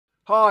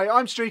Hi,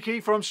 I'm Streaky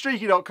from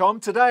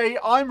Streaky.com. Today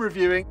I'm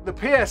reviewing the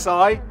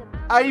PSI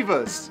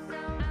Avas.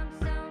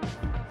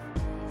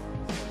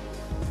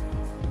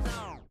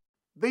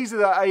 These are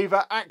the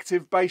Avaa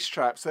active bass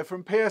traps. They're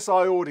from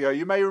PSI Audio.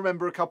 You may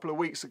remember a couple of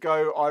weeks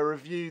ago I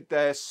reviewed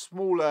their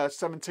smaller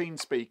 17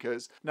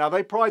 speakers. Now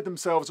they pride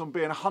themselves on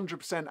being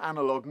 100%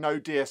 analog, no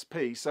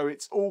DSP, so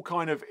it's all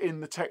kind of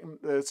in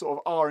the sort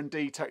of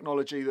R&D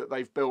technology that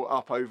they've built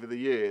up over the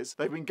years.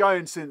 They've been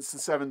going since the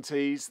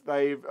 70s.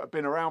 They've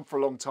been around for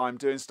a long time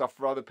doing stuff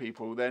for other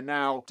people. They're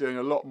now doing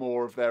a lot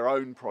more of their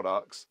own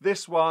products.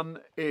 This one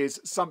is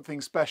something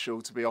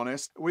special, to be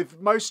honest. With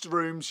most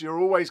rooms,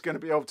 you're always going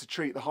to be able to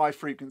treat the high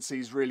frequencies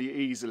really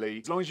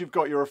easily. As long as you've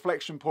got your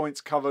reflection points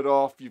covered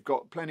off, you've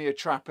got plenty of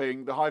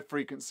trapping, the high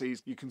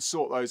frequencies, you can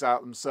sort those out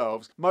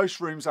themselves.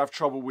 Most rooms have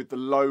trouble with the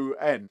low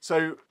end.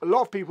 So a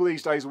lot of people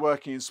these days are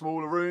working in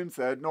smaller rooms.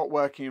 They're not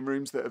working in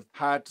rooms that have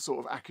had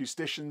sort of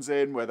acousticians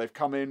in, where they've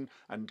come in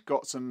and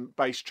got some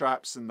bass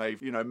traps and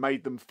they've,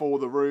 made them for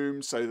the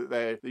room so that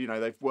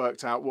they've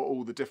worked out what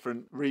all the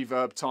different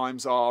reverb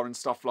times are and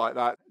stuff like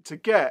that. To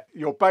get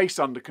your bass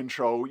under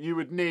control, you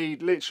would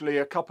need literally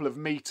a couple of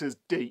meters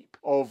deep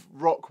of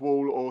rock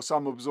wool or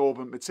some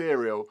absorbent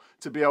material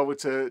to be able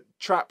to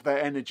trap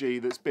that energy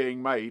that's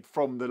being made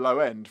from the low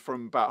end,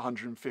 from about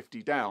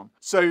 150 down.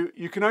 So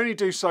you can only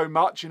do so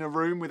much in a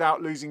room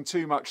without losing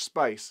too much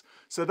space.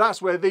 So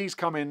that's where these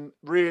come in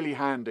really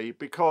handy,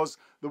 because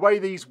the way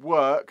these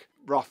work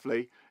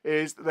roughly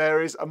is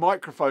there is a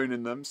microphone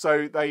in them,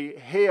 so they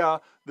hear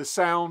the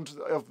sound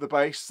of the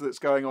bass that's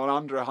going on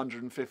under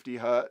 150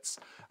 hertz,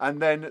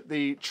 and then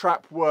the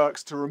trap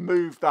works to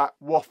remove that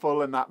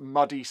waffle and that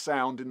muddy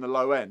sound in the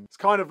low end. It's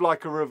kind of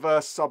like a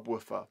reverse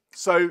subwoofer.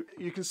 So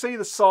you can see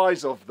the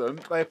size of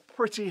them. They're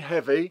pretty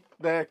heavy.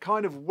 They're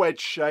kind of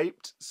wedge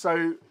shaped,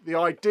 so the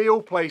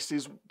ideal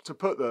places to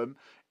put them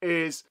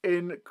is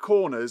in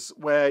corners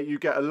where you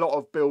get a lot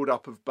of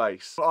build-up of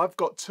bass. I've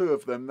got two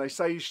of them. They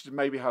say you should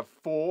maybe have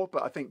four,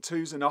 but I think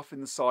two's enough in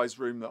the size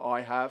room that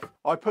I have.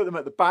 I put them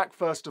at the back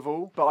first of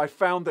all, but I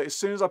found that as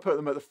soon as I put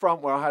them at the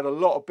front, where I had a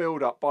lot of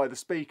build-up by the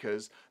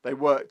speakers, they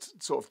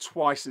worked sort of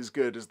twice as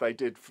good as they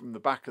did from the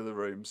back of the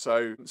room.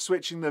 So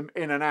switching them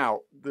in and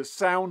out, the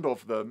sound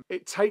of them,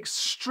 it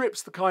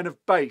strips the kind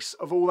of bass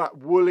of all that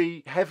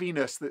woolly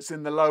heaviness that's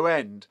in the low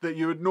end that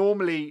you would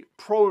normally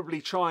probably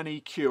try and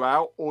EQ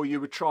out, or you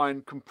would try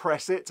and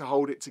compress it to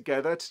hold it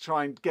together to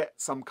try and get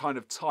some kind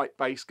of tight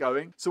bass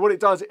going. So what it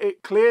does,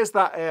 it clears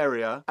that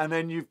area, and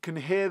then you can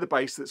hear the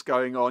bass that's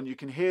going on, you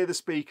can hear the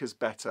speakers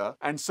better,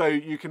 and so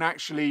you can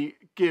actually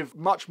give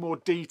much more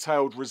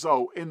detailed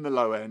result in the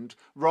low end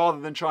rather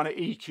than trying to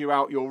EQ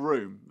out your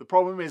room. The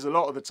problem is a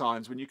lot of the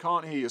times when you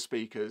can't hear your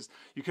speakers,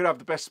 you could have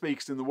the best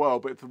speakers in the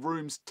world, but if the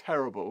room's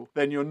terrible,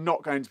 then you're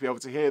not going to be able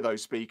to hear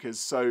those speakers,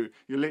 so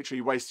you're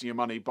literally wasting your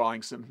money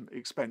buying some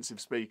expensive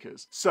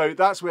speakers. So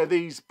that's where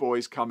these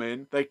boys come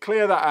in. They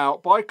clear that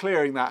out. By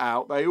clearing that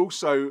out, they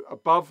also,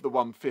 above the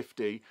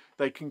 150,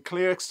 they can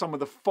clear some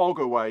of the fog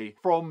away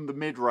from the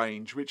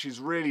mid-range, which is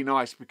really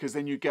nice because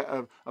then you get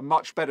a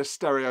much better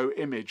stereo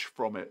image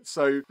from it.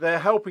 So they're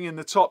helping in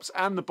the tops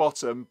and the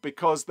bottom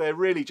because they're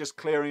really just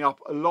clearing up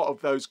a lot of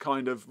those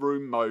kind of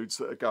room modes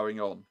that are going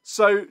on.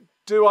 So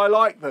do I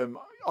like them?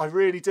 I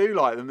really do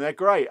like them. They're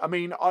great. I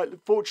mean,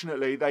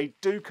 fortunately, they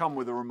do come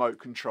with a remote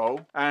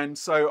control, and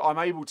so I'm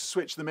able to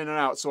switch them in and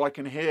out so I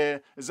can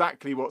hear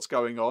exactly what's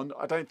going on.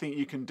 I don't think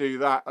you can do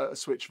that at a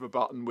switch of a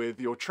button with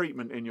your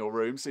treatment in your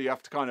room, so you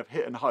have to kind of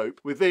hit and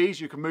hope. With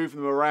these, you can move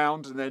them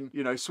around and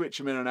then, switch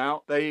them in and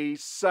out. They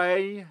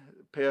say,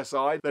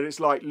 PSI, that it's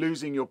like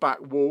losing your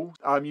back wall.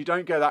 You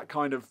don't get that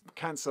kind of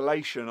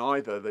cancellation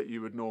either that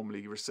you would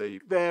normally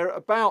receive. They're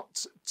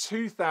about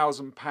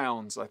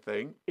 £2,000, I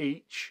think,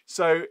 each.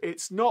 So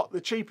it's not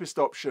the cheapest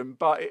option,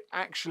 but it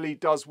actually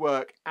does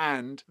work.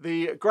 And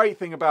the great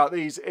thing about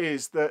these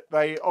is that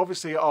they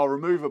obviously are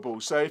removable.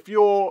 So if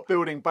you're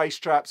building bass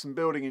traps and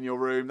building in your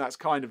room, that's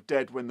kind of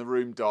dead when the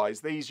room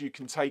dies. These you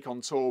can take on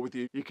tour with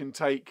you. You can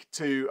take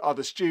to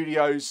other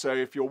studios. So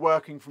if you're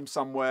working from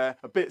somewhere,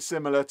 a bit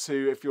similar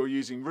to if you're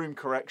using room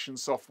correction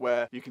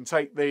software, you can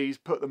take these,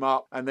 put them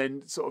up, and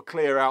then sort of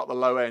clear out the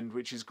low end,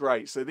 which is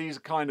great. So these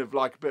are kind of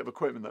like a bit of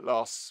equipment that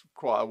lasts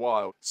quite a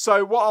while.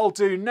 So what I'll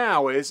do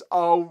now is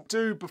I'll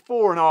do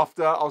before and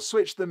after. I'll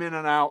switch them in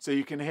and out so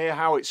you can hear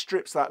how it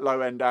strips that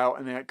low end out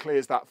and then it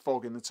clears that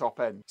fog in the top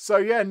end. So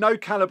yeah, no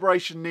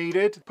calibration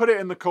needed. Put it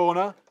in the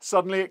corner,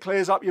 suddenly it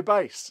clears up your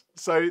bass.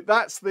 So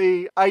that's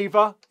the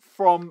Avaa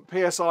from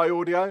PSI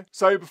Audio.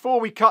 So before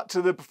we cut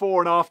to the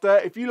before and after,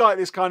 if you like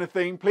this kind of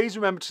thing, please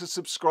remember to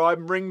subscribe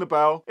and ring the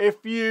bell.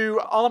 If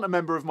you aren't a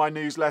member of my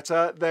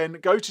newsletter, then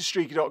go to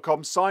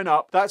Streaky.com, sign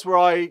up. That's where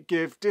I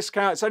give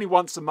discounts. It's only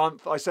once a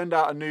month. I send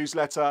out a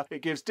newsletter.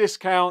 It gives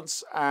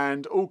discounts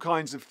and all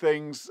kinds of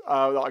things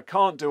that I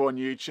can't do on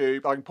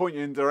YouTube. I can point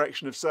you in the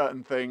direction of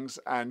certain things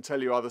and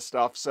tell you other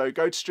stuff. So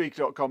go to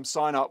Streaky.com,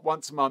 sign up.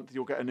 Once a month,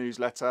 you'll get a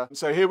newsletter.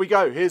 So here we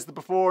go. Here's the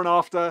before and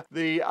after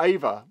the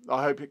Avaa.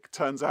 I hope it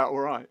turns out all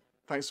right.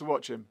 Thanks for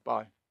watching.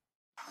 Bye.